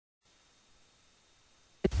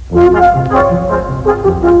The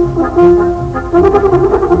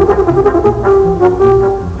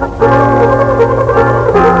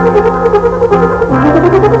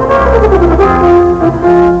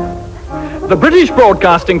British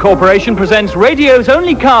Broadcasting Corporation presents radio's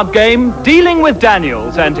only card game, Dealing with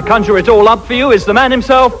Daniels, and to conjure it all up for you is the man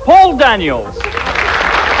himself, Paul Daniels.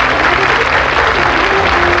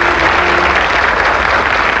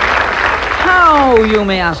 How, you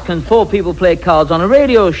may ask, can four people play cards on a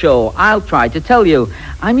radio show? I'll try to tell you.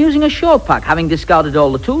 I'm using a short pack, having discarded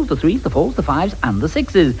all the twos, the threes, the fours, the fives, and the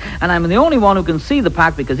sixes. And I'm the only one who can see the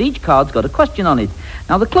pack because each card's got a question on it.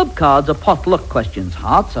 Now, the club cards are potluck questions.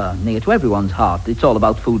 Hearts are near to everyone's heart. It's all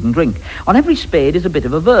about food and drink. On every spade is a bit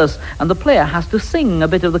of a verse, and the player has to sing a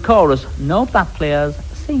bit of the chorus. Note that, players,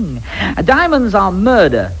 sing. Diamonds are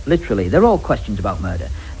murder, literally. They're all questions about murder.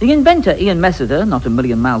 The inventor, Ian Messiter, not a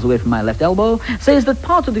million miles away from my left elbow, says that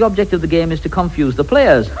part of the object of the game is to confuse the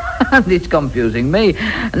players. And it's confusing me.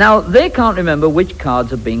 Now, they can't remember which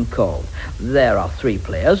cards are being called. There are 3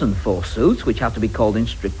 players and 4 suits, which have to be called in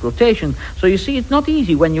strict rotation. So you see, it's not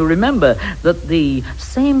easy when you remember that the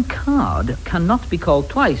same card cannot be called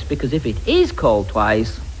twice, because if it is called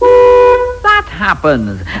twice, that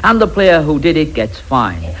happens, and the player who did it gets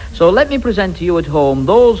fined. So let me present to you at home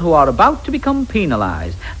those who are about to become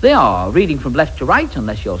penalised. They are, reading from left to right,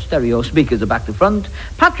 unless your stereo speakers are back to front,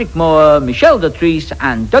 Patrick Moore, Michele Dotrice,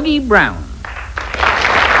 and Duggie Brown.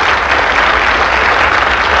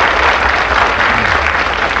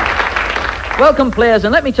 Welcome, players,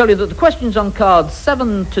 and let me tell you that the questions on cards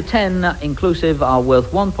 7 to 10 inclusive are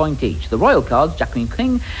worth 1 point each. The royal cards, Jack and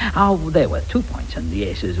King, they're worth 2 points, and the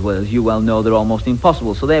aces, well, as you well know, they're almost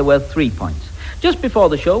impossible, so they're worth 3 points. Just before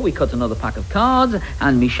the show, we cut another pack of cards,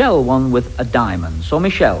 and Michele won with a diamond. So,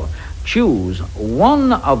 Michele, choose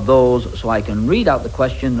one of those so I can read out the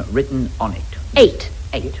question written on it. 8.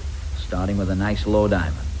 8. Starting with a nice low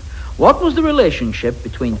diamond. What was the relationship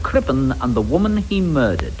between Crippen and the woman he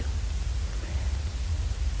murdered?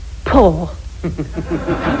 Poor.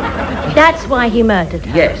 That's why he murdered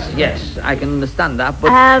her. Yes, I can understand that, but...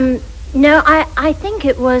 No, I think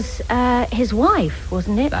it was his wife,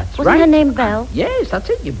 wasn't it? That's wasn't right. her name Belle? Yes, that's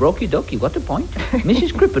it. You broke your duck. You got the point.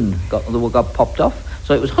 Mrs. Crippen got popped off.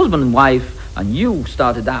 So it was husband and wife, and you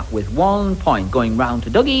started that with 1 point. Going round to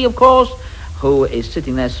Dougie, of course, who is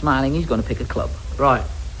sitting there smiling. He's going to pick a club. Right.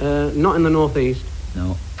 Not in the northeast.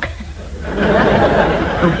 No.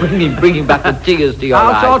 bringing back the tears to your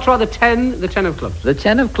eyes. I'll try the 10 of clubs. The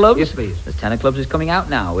 10 of clubs? Yes, please. The 10 of clubs is coming out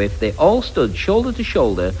now. If they all stood shoulder to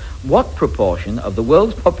shoulder, what proportion of the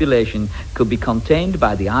world's population could be contained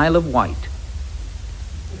by the Isle of Wight?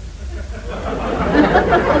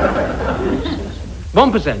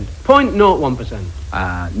 1%.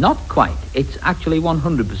 0.01%. Not quite. It's actually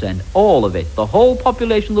 100%. All of it. The whole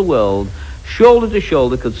population of the world, shoulder to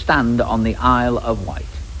shoulder, could stand on the Isle of Wight.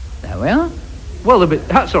 There we are. Well,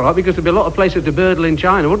 that's all right, because there'd be a lot of places to birdle in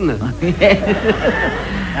China, wouldn't there?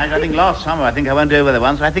 I think last summer, I went over there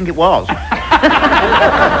once, I think it was.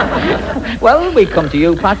 Well, we come to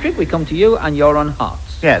you, Patrick. We come to you, and you're on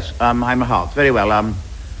hearts. Yes, I'm a heart. Very well.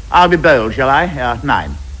 I'll be bold, shall I?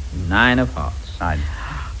 9. 9 of hearts. 9.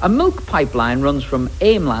 A milk pipeline runs from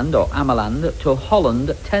Ameland or Ameland to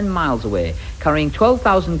Holland 10 miles away, carrying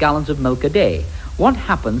 12,000 gallons of milk a day. What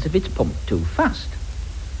happens if it's pumped too fast?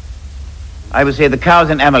 I would say the cows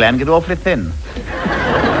in Emmeline get awfully thin.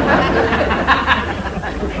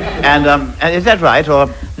 And is that right, or...?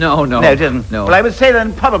 No. No, it isn't. No. Well, I would say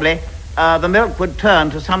then probably the milk would turn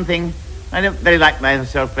to something, I don't very like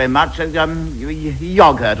myself very much,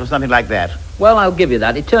 yogurt or something like that. Well, I'll give you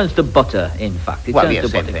that. It turns to butter, in fact. It turns to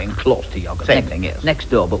same butter. thing. Close to yogurt. Same thing, yes. Next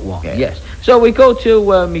door but one, yes. So we go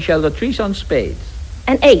to Michele Dotrice on spades.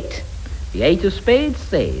 An 8. The 8 of spades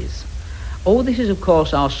says... Oh, this is, of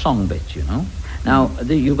course, our song bit, you know. Now,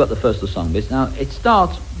 you've got the first of the song bits. Now, it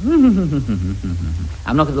starts...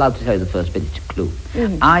 I'm not allowed to tell you the first bit. It's a clue.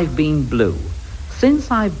 I've been blue since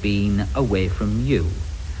I've been away from you.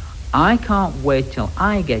 I can't wait till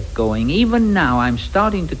I get going. Even now, I'm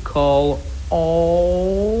starting to call...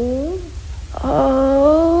 Oh...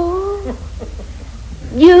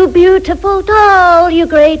 You beautiful doll, you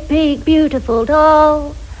great big beautiful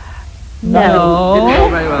doll. No. Didn't go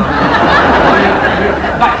very well.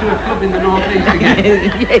 Back to a club in the northeast again.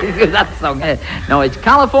 Yes, that song. No, it's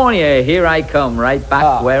California, Here I Come, right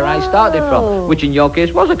back where I started from, which in your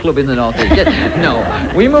case was a club in the northeast. No,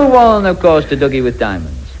 we move on, of course, to Dougie with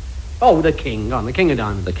diamonds. Oh, the king of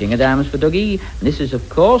diamonds. The king of diamonds for Dougie. And this is, of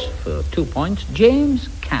course, for 2 points, James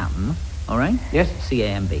Cam all right? Yes.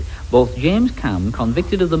 C-A-M-B. Both James Cam,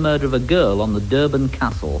 convicted of the murder of a girl on the Durban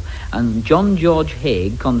Castle, and John George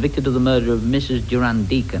Haig, convicted of the murder of Mrs. Durand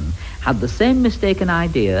Deacon, had the same mistaken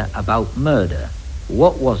idea about murder.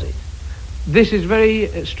 What was it? This is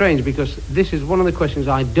very strange because this is one of the questions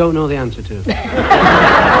I don't know the answer to.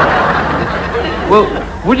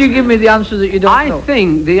 Well, would you give me the answer that you don't know? I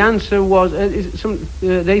think the answer was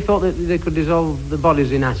they thought that they could dissolve the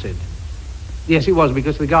bodies in acid. Yes, it was,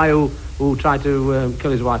 because the guy who tried to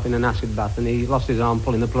kill his wife in an acid bath, and he lost his arm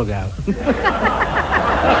pulling the plug out.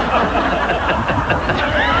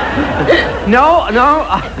 No.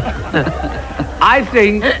 I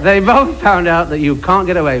think they both found out that you can't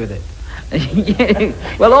get away with it. Yeah.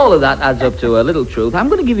 Well, all of that adds up to a little truth. I'm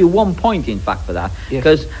going to give you 1 point, in fact, for that,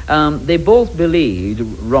 because they both believed,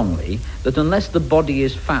 wrongly, that unless the body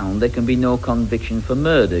is found, there can be no conviction for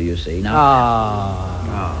murder, you see. Now,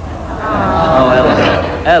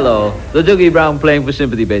 hello. The Duggie Brown playing for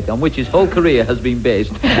sympathy bit, on which his whole career has been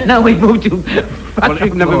based. Now we move to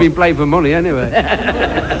Patrick. Well, never been playing for money, anyway.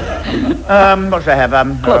 What should I have?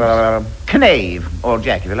 Clubs. Knave, or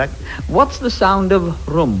Jack, if you like. What's the sound of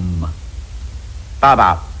rum?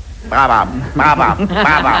 Ba-ba. Ba-ba. Ba-ba.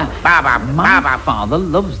 Ba-ba. Ba-ba. My Ba-ba. father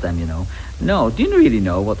loves them, you know. No, do you really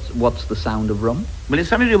know what's the sound of rum? Well, it's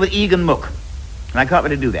something to do with Eeg and Mook. And I can't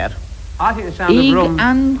really do that. I think the sound of rum...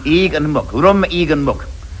 Eeg and Mook. Rum, Eeg and Mook.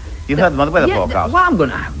 You've heard them on the weather forecast. Well,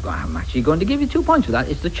 I'm actually going to give you 2 points for that.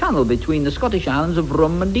 It's the channel between the Scottish islands of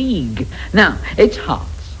Rum and Eeg. Now, it's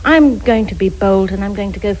hearts. I'm going to be bold and I'm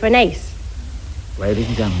going to go for an ace. Ladies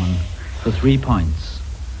and gentlemen, for 3 points.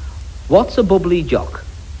 What's a bubbly jock?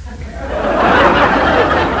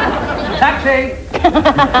 Taxi!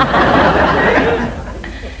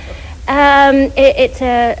 It's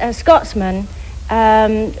a Scotsman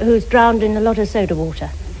who's drowned in a lot of soda water.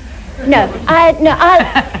 I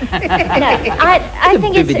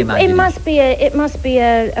think it must be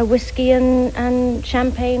a whiskey and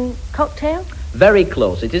champagne cocktail. Very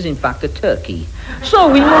close. It is, in fact, a turkey. So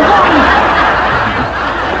we move on.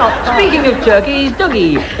 Speaking of turkeys,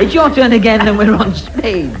 Dougie, it's your turn again, and we're on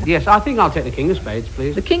spades. Yes, I think I'll take the king of spades,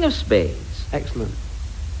 please. The king of spades. Excellent.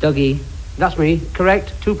 Dougie. That's me.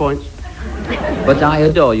 Correct. 2 points. But I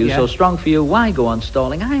adore you, so strong for you. Why go on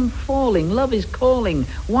stalling? I'm falling. Love is calling.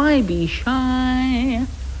 Why be shy?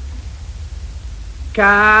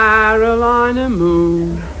 Carolina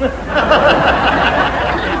moon.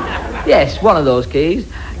 Yes, one of those keys.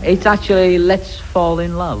 It's actually Let's Fall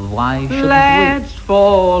in Love. Why shouldn't Let's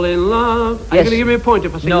fall in love. Are you going to give me a point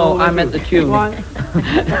if I sing? No, I meant the tune. Why?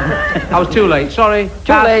 I was too late. Sorry.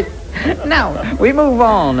 Too late. Now, we move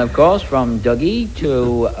on, of course, from Dougie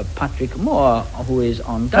to Patrick Moore, who is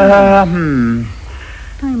on Diamond.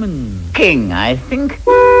 Diamond. King, I think.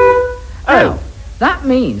 Now, that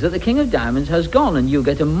means that the King of Diamonds has gone, and you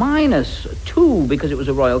get a -2 because it was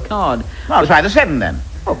a royal card. I'll try the 7 then.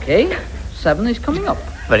 Okay, 7 is coming up.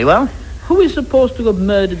 Very well. Who is supposed to have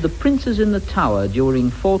murdered the princes in the Tower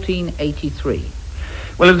during 1483?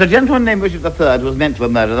 Well, it was a gentleman named Richard III who was meant to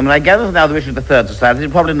have murdered them, and I gather now the Richard III Society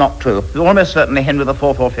is probably not true. Almost certainly Henry IV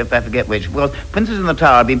or V, I forget which, because princes in the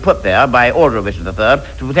Tower had been put there by order of Richard III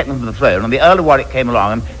to protect them from the throne, and the Earl of Warwick came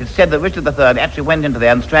along, and it's said that Richard III actually went into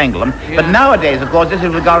there and strangled them. Yeah. But nowadays, of course, this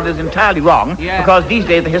is regarded as entirely wrong, because these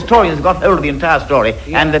days the historians have got hold of the entire story,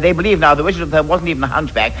 and they believe now that Richard III wasn't even a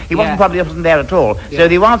hunchback. He wasn't there at all. So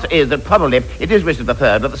the answer is that probably it is Richard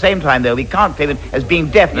III, but at the same time, though, we can't claim it as being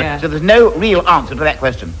definite, so there's no real answer to that question.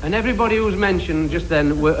 And everybody who was mentioned just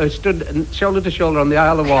then stood shoulder to shoulder on the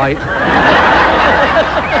Isle of Wight.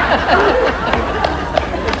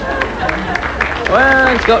 Well,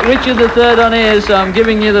 it's got Richard III on here, so I'm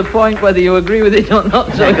giving you the point whether you agree with it or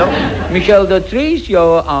not. So, Michele Dotrice, you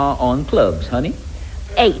are on clubs, honey.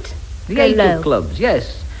 8. The 8 of clubs,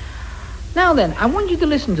 yes. Now then, I want you to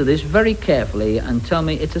listen to this very carefully and tell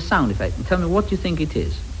me it's a sound effect, and tell me what you think it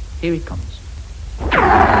is. Here it comes.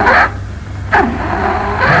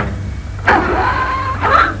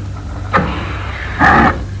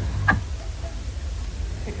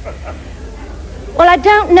 Well, I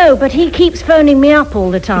don't know, but he keeps phoning me up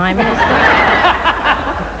all the time.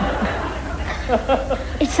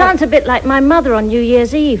 It sounds a bit like my mother on New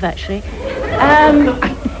Year's Eve, actually.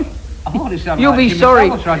 You'll be sorry.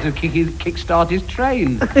 I was trying to kick-start his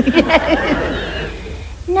train.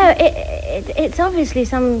 No, it's obviously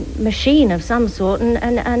some machine of some sort,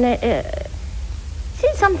 and is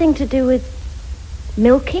it something to do with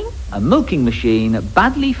milking? A milking machine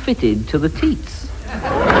badly fitted to the teats.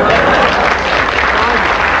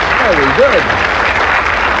 Very good.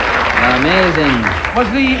 Amazing. Was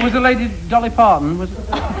the lady Dolly Parton? Was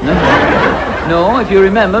No, if you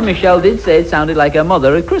remember, Michelle did say it sounded like her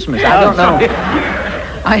mother at Christmas. I don't know.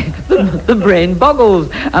 The brain boggles.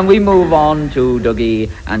 And we move on to Dougie,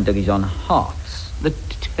 and Dougie's on hearts. The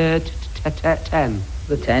 10.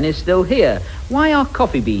 The 10 is still here. Why are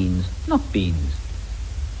coffee beans not beans?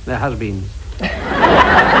 There has beans.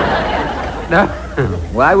 No?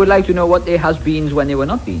 Well, I would like to know what they has beans when they were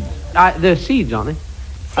not beans. They're seeds, aren't they?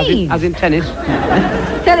 Seeds? As in tennis.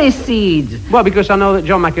 Tennis seeds. Well, because I know that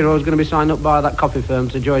John McEnroe is going to be signed up by that coffee firm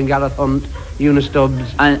to join Gareth Hunt, Una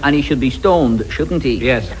Stubbs. And he should be stoned, shouldn't he?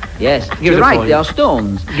 Yes. Yes. Give You're us a right, point. they are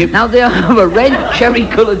stones. Now, they have a red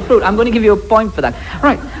cherry-coloured fruit. I'm going to give you a point for that.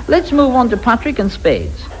 Right, let's move on to Patrick and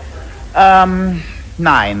spades. 9,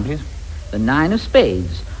 please. The 9 of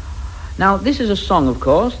spades. Now, this is a song, of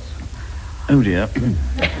course. Oh, dear.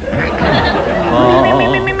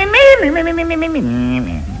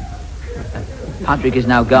 Patrick is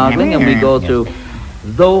now gargling, and we go through.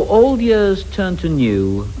 Though old years turn to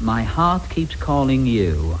new, my heart keeps calling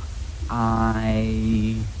you.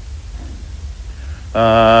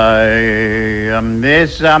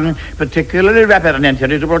 This particularly rapid and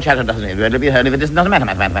intelligible chatter doesn't really be heard if it is not a matter.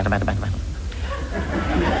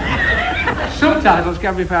 Subtitles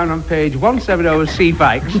can be found on page 170 of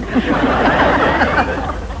C-Fikes.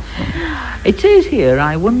 It says here,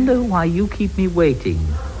 I wonder why you keep me waiting.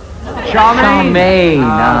 Charming.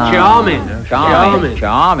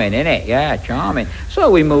 Charming, innit? Yeah, charming. So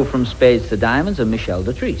we move from spades to diamonds and Michele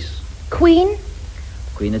Dotrice. Queen?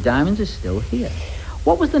 Queen of Diamonds is still here.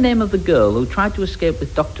 What was the name of the girl who tried to escape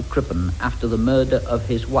with Dr. Crippen after the murder of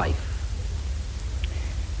his wife?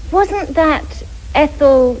 Wasn't that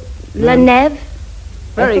Ethel Leneve?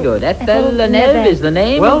 Very good. Ethel Leneve is the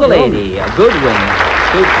name of the lady. A good win.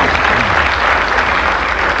 2 points.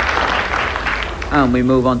 And we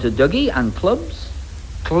move on to Dougie and clubs.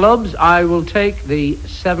 Clubs, I will take the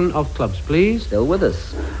 7 of clubs, please. Still with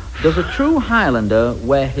us. Does a true Highlander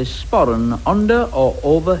wear his sporran under or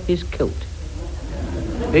over his kilt?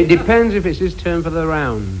 It depends if it's his turn for the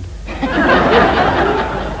round.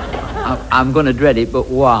 I'm going to dread it, but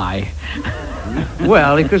why?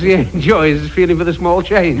 Well, because he enjoys feeling for the small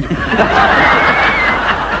change.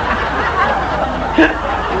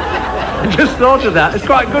 I just thought of that. It's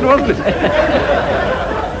quite good, wasn't it?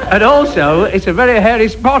 And also, it's a very hairy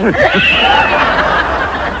spotter.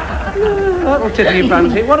 That'll tickle your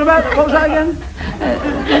fancy. What was that again?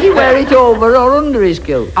 Does he wear it over or under his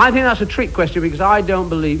kilt? I think that's a trick question because I don't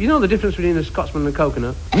believe... You know the difference between a Scotsman and a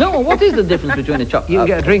coconut? No, what is the difference between a chocolate? You can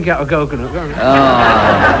get a drink out of coconut, can't you?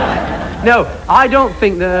 Oh. No, I don't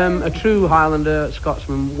think that a true Highlander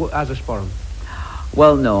Scotsman has a sporran.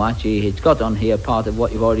 Well, no, actually, it's got on here part of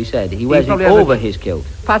what you've already said. He wears it over his kilt.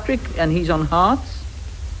 Patrick, and he's on hearts?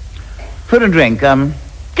 Food and drink,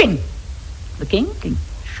 king. The king? King.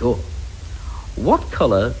 Sure. What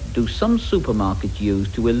colour do some supermarkets use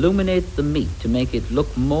to illuminate the meat to make it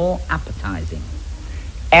look more appetizing?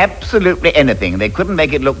 Absolutely anything. They couldn't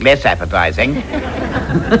make it look less appetizing.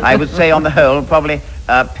 I would say, on the whole, probably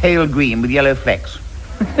pale green with yellow flecks.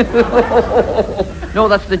 No,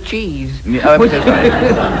 that's the cheese. No,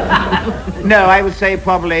 I would say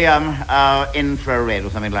probably infrared or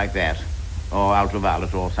something like that, or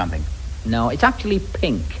ultraviolet or something. No, it's actually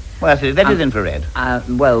pink. Well, that is infrared.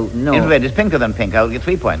 Well, no. Infrared is pinker than pink. I'll get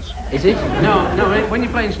 3 points. Is it? No, when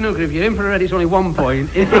you're playing snooker, if you're infrared, it's only 1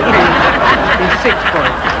 point. It's 6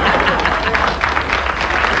 points.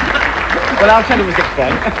 Well, I'll send him a 6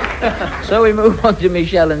 points. So we move on to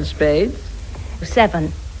Michele and spades.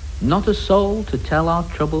 7. Not a soul to tell our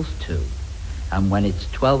troubles to. And when it's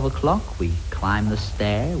 12 o'clock, we climb the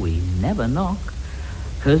stair, we never knock.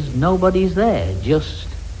 'Cause nobody's there, just...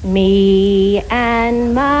 Me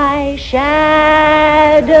and my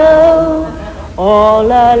shadow, all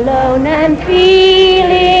alone and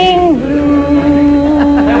feeling blue.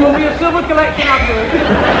 There will be a silver collection afterwards.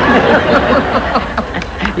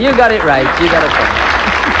 You got it right, you got it right.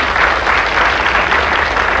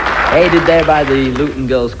 Aided there by the Luton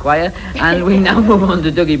Girls Choir. And we now move on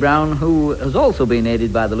to Duggie Brown, who has also been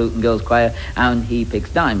aided by the Luton Girls Choir, and he picks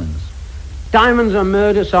diamonds. Diamonds are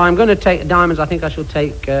murder, so I'm going to take diamonds. I think I shall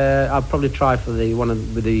take... I'll probably try for the one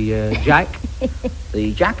with the jack.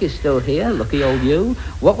 The jack is still here, lucky old you.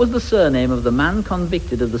 What was the surname of the man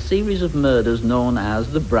convicted of the series of murders known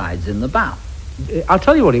as the Brides in the Bath? I'll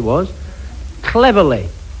tell you what it was. Cleverly.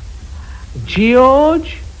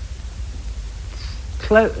 George...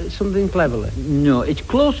 something cleverly. No, it's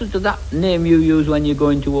closer to that name you use when you go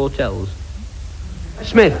into hotels.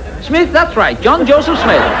 Smith. Smith, that's right. John Joseph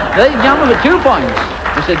Smith. Ladies and gentlemen, with 2 points.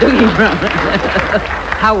 Mr. Duggie Brown.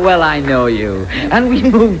 How well I know you. And we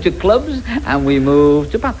move to clubs, and we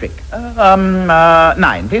move to Patrick.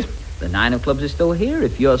 9, please. The 9 of clubs is still here.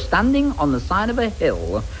 If you're standing on the side of a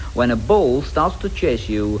hill when a bull starts to chase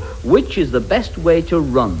you, which is the best way to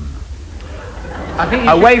run? I think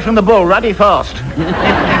Away from the bull, ruddy fast.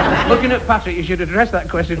 looking at Patrick, you should address that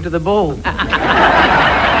question to the bull.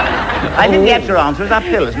 I think the extra answer is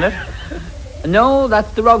uphill, isn't it? No,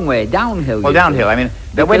 that's the wrong way. Downhill. Well, you downhill. I mean,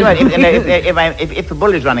 wait a minute. If the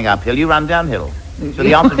bull is running uphill, you run downhill. So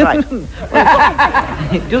the answer's right.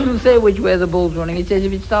 It doesn't say which way the bull's running. It says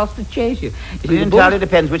if it starts to chase you. It entirely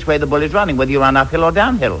depends which way the bull is running, whether you run uphill or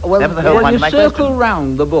downhill. Well, that was the whole point you of my circle question.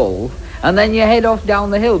 round the bull, and then you head off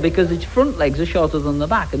down the hill because its front legs are shorter than the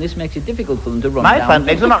back, and this makes it difficult for them to run My down. front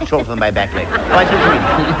legs are not shorter than my back legs. Quite what you mean.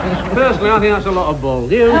 Personally, I think that's a lot of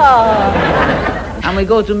bull. You? And we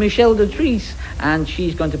go to Michele Dotrice, and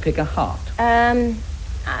she's going to pick a heart. I'm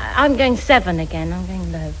going 7 again. I'm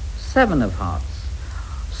going low. 7 of hearts.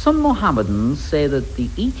 Some Mohammedans say that the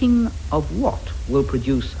eating of what will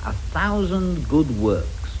produce 1,000 good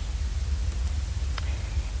works?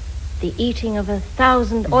 The eating of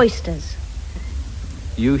 1,000 oysters.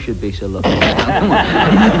 You should be so lucky.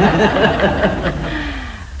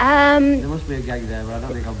 There must be a gag there, but I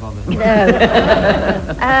don't think I'll bother.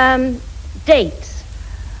 No. Dates.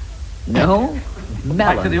 No? Melon.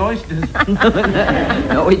 Back to the oysters.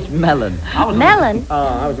 No, it's melon. Melon?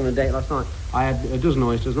 I was on a date last night. I had a dozen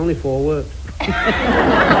oysters and only 4 worked.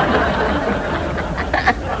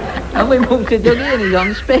 And we moved to Duggie, and he's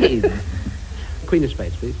on spades. Queen of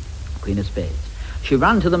spades, please. Queen of spades. She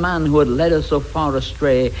ran to the man who had led her so far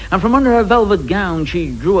astray, and from under her velvet gown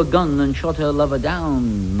she drew a gun and shot her lover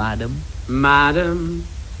down, madam. Madam,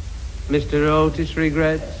 Mr. Otis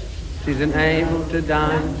regrets she's unable to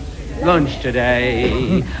dine lunch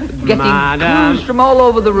today. Getting clues from all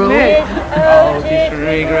over the room. Otis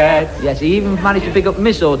regrets. Yes, he even managed to pick up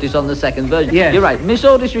Miss Otis on the second version. Yes. You're right. Miss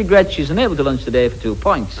Otis regrets she's unable to lunch today for 2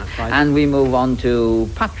 points. That's right. And we move on to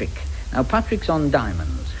Patrick. Now, Patrick's on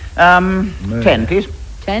diamonds. 10, please.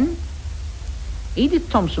 10. Edith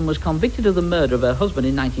Thompson was convicted of the murder of her husband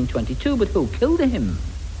in 1922, but who killed him?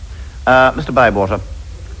 Mr. Bywater.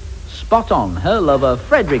 Spot on. Her lover,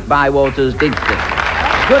 Frederick Bywaters, did so.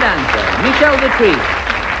 Good answer. Michele Dotrice.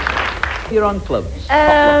 You're on clubs.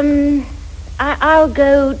 I'll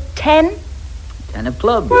go 10. 10 of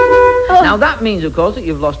clubs. Now, that means, of course, that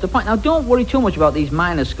you've lost a point. Now, don't worry too much about these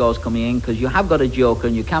minus scores coming in, because you have got a joker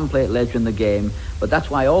and you can play it later in the game. But that's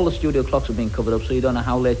why all the studio clocks are being covered up, so you don't know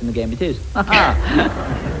how late in the game it is.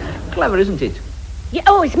 Clever, isn't it? Yeah,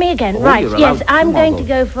 oh, it's me again. Oh, right, you're yes, allowed I'm two going more to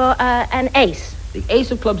go for an ace. The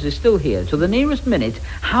ace of clubs is still here. To the nearest minute,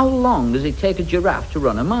 how long does it take a giraffe to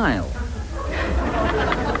run a mile?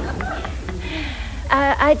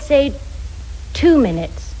 I'd say 2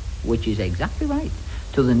 minutes. Which is exactly right.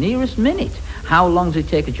 To the nearest minute. How long does it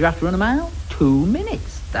take a giraffe to run a mile? 2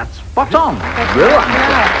 minutes. That's spot on. Real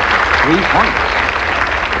answer. 3 points.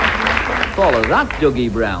 Follow that, Duggie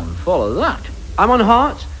Brown. Follow that. I'm on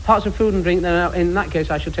hearts. Hearts of food and drink. Then in that case,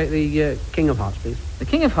 I should take the King of Hearts, please. The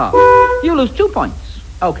King of Hearts. You lose 2 points.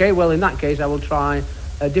 Okay, well, in that case, I will try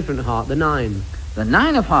a different heart, the 9. The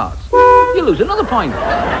 9 of Hearts. You lose another point.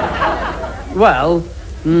 Well,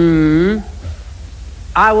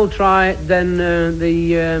 I will try then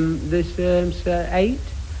this 8.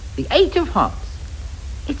 The 8 of Hearts.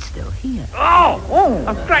 It's still here. Oh,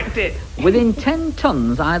 I've cracked it. Within 10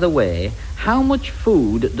 tons either way, how much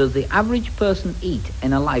food does the average person eat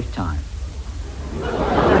in a lifetime?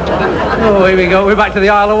 Oh, here we go. We're back to the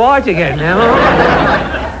Isle of Wight again now.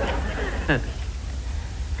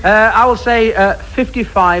 I will say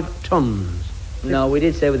 55 tons. No, we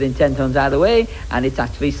did say within 10 tons either way, and it's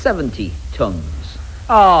actually 70 tons.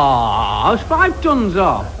 Oh, I was 5 tons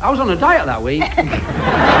off. I was on a diet that week.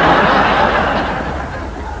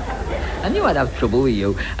 I knew I'd have trouble with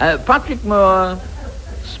you. Patrick Moore,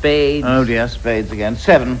 spades. Oh dear, spades again.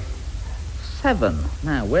 7. 7.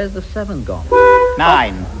 Now, where's the 7 gone?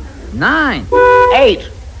 9. 9. 8.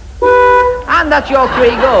 And that's your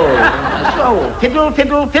 3 goals. So, Fiddle,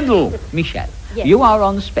 fiddle, fiddle. Michele, Yes. you are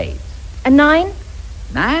on spades. A 9.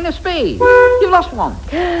 9 of spades. You lost 1.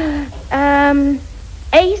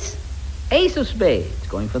 Ace. Ace of spades,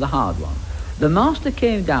 going for the hard one. The master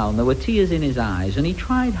came down, there were tears in his eyes, and he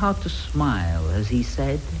tried hard to smile as he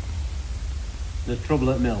said, There's trouble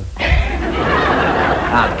at mill.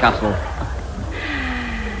 Castle.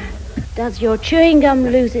 Does your chewing gum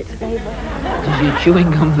lose its flavour? Does your chewing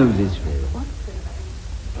gum lose its flavour?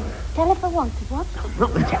 Telephone wanted what?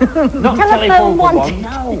 Not Telephone wanted.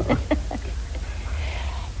 No.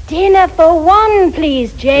 Dinner for one,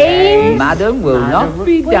 please, James. Madam will not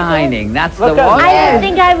be dining. That's the one. I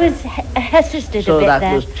think I was her sister's So a bit that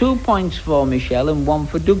there. was 2 points for Michelle and 1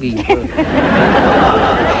 for Duggie.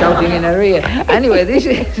 Shouting in her ear. Anyway,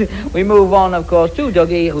 we move on, of course, to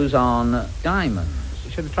Duggie, who's on diamonds.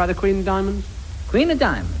 Should I try the Queen of Diamonds? Queen of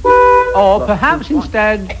diamonds. Or perhaps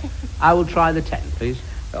instead, I will try the 10, please.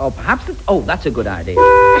 Or perhaps... that's a good idea.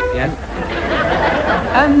 Yes.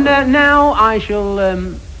 And now I shall...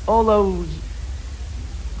 all those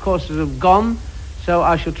courses have gone, so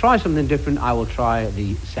I shall try something different. I will try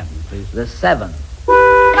the 7, please. The 7.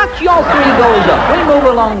 That's your 3 goes up. We move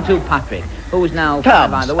along to Patrick, who is now...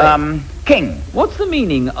 by the way. King. What's the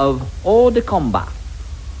meaning of hors de combat?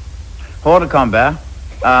 Hors de combat.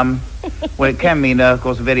 Well, it can mean, of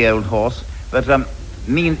course, a very old horse, but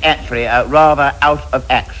means actually rather out of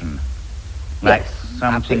action. Like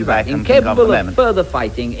some things I can think of at the Incapable of moment. further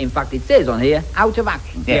fighting. In fact, it says on here, out of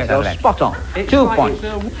action. Yes, so out of action. spot on. It's 2 like points.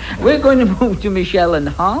 it's We're going to move to Michelle and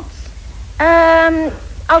Hearts.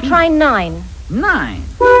 I'll try 9. 9. You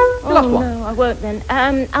Oh, lost one. no, I won't then.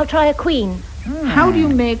 I'll try a queen. How do you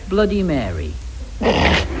make Bloody Mary?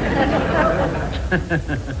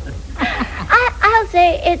 I'll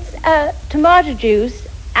say it's tomato juice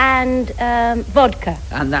and vodka.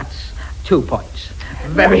 And that's 2 points.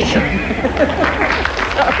 Very sorry.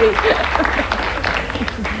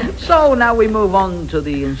 So now we move on to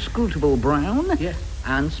the inscrutable Brown Yes.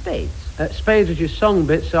 and Spades. Spades is your song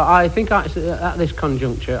bit, so I think at this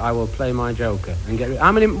conjuncture I will play my joker and get rid.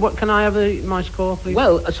 How many? What can I have my score, please?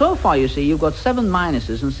 Well, so far you see you've got 7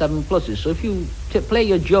 minuses and 7 pluses. So if you play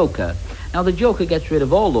your joker, now the joker gets rid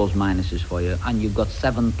of all those minuses for you, and you've got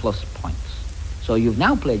 7 plus points. So you've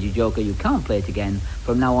now played your joker. You can't play it again.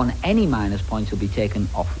 From now on, any minus points will be taken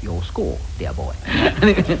off your score, dear boy.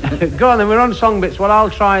 Go on then. We're on song bits. Well, I'll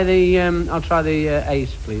try the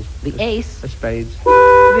ace, please. The ace. The spades.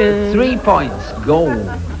 3 points. Go.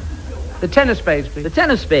 The 10 of spades, please. The 10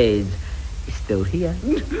 of spades is still here.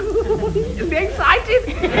 You'll be excited.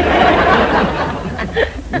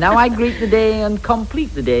 Now I greet the day and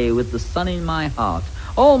complete the day with the sun in my heart.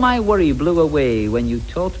 All my worry blew away when you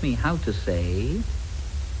taught me how to say...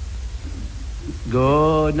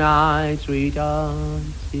 Good night, sweetheart.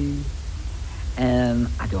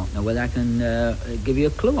 I don't know whether I can give you a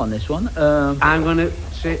clue on this one. I'm going to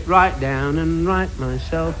sit right down and write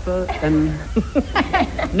myself and...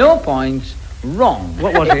 No points. Wrong.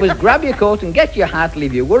 What was it? it? Was grab your coat and get your hat,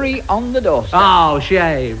 leave your worry on the doorstep. Oh,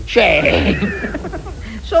 shame. Shame.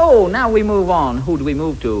 So, now we move on. Who do we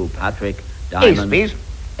move to, Patrick? Ace, Diamond. please.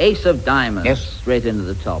 Ace of diamonds. Yes. Straight into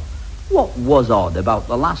the top. What was odd about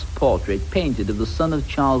the last portrait painted of the son of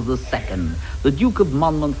Charles II, the Duke of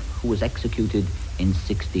Monmouth, who was executed in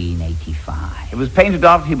 1685? It was painted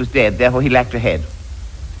after he was dead, therefore he lacked a head.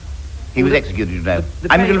 He was executed, you know.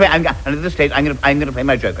 the I'm going to paint- play. And at this stage, I'm going to play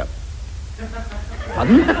my joker.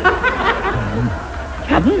 Pardon?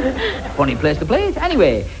 Pardon? Funny place to play it.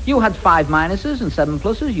 Anyway, you had 5 minuses and 7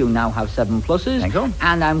 pluses. You now have 7 pluses. Thank you.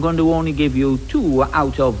 And I'm going to only give you 2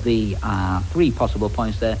 out of the 3 possible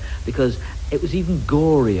points there, because it was even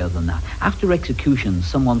gorier than that. After execution,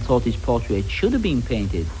 someone thought his portrait should have been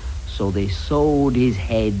painted, so they sewed his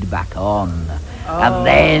head back on. And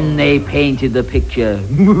then they painted the picture.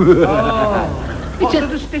 What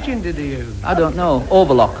sort of stitching did he use? I don't know.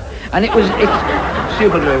 Overlock. And it's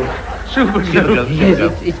Super glue. Super glue.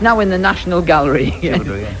 Yes, it's now in the National Gallery.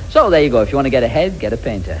 Super, yeah. So there you go. If you want to get a head, get a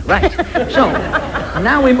painter. Right. So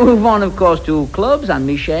now we move on, of course, to clubs and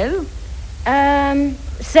Michelle. 7.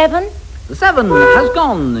 The 7 has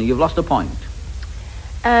gone. You've lost a point.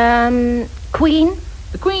 Queen.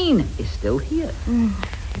 The Queen is still here.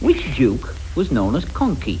 Which Duke was known as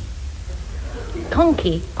Conky?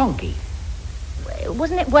 Conky. Conky.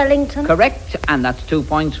 Wasn't it Wellington? Correct. And that's 2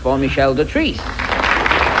 points for Michele Dotrice.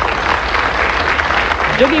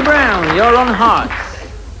 Duggie Brown, you're on hearts.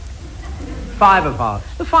 5 of hearts.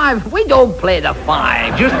 The 5. We don't play the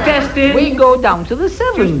 5. Just testing. We go down to the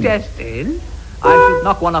 7. Just testing. I should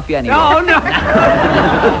knock one off you anyway. Oh, no.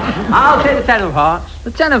 I'll take the 10 of hearts.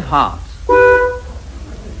 The 10 of hearts.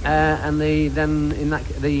 And the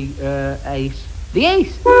ace. The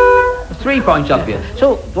ace. 3 points off you.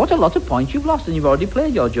 So, what a lot of points you've lost, and you've already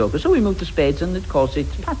played your joker. So we move to spades, and of course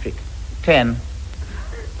it's Patrick. 10.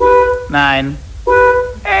 9.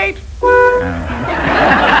 8.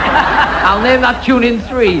 I'll name that tune in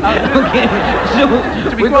 3. Okay. So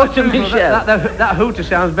we go to Michelle. That hooter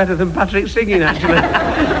sounds better than Patrick singing, actually.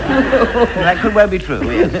 That could well be true,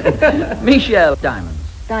 yes. Michelle. Diamonds.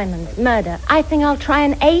 Diamonds. Murder. I think I'll try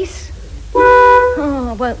an ace. Oh,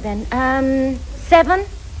 I won't then. 7.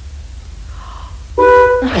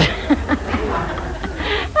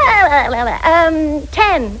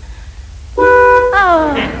 10.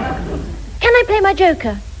 Oh. Can I play my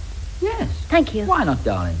joker? Yes. Thank you. Why not,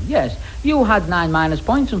 darling? Yes. You had 9 minus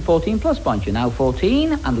points and 14 plus points. You're now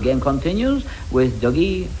 14, and the game continues with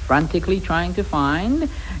Dougie frantically trying to find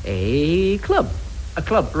a club. A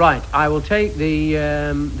club, right. I will take the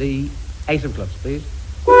ace of clubs, please.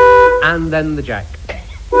 And then the jack.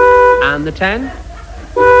 And the 10.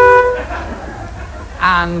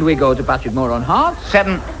 And we go to Patrick Moore on hearts.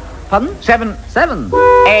 7. Pardon? 7. 7.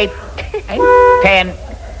 8. 10.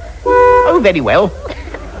 Oh, very well.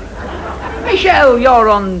 Michelle, you're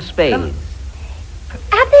on spades.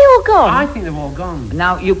 Have they all gone? I think they've all gone.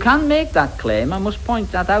 Now, you can make that claim. I must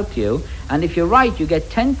point that out to you. And if you're right, you get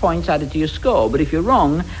 10 points added to your score. But if you're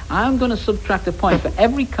wrong, I'm going to subtract a point for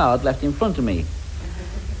every card left in front of me.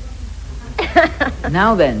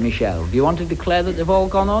 Now then, Michelle, do you want to declare that they've all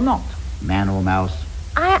gone or not? Man or mouse?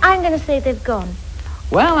 I'm going to say they've gone.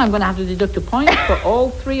 Well, I'm going to have to deduct a point for all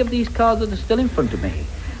 3 of these cards that are still in front of me.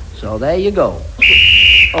 So there you go.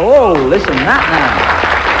 Oh, listen that now.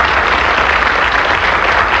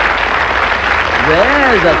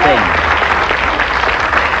 There's a thing.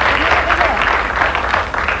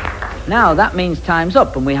 Now, that means time's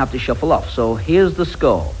up and we have to shuffle off. So here's the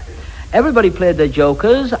score. Everybody played their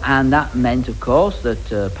jokers, and that meant, of course,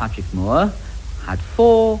 that Patrick Moore had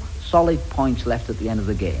 4 solid points left at the end of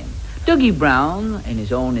the game. Duggie Brown, in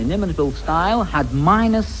his own inimitable style, had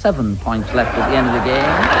minus 7 points left at the end of the game.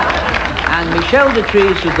 And Michele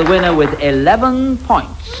Dotrice was the winner with 11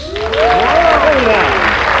 points.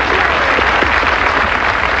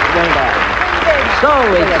 So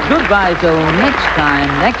it's goodbye till next time,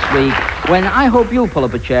 next week, when I hope you'll pull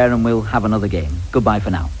up a chair and we'll have another game. Goodbye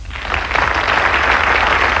for now.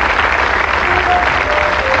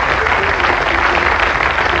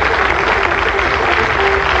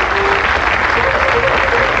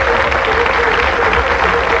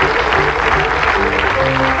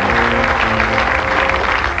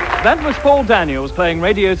 That was Paul Daniels playing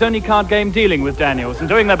radio's only card game Dealing with Daniels, and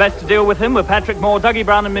doing their best to deal with him were Patrick Moore, Duggie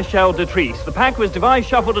Brown and Michele Dotrice. The pack was devised,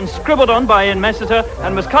 shuffled and scribbled on by Ian Messiter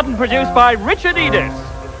and was cut and produced by Richard Edith.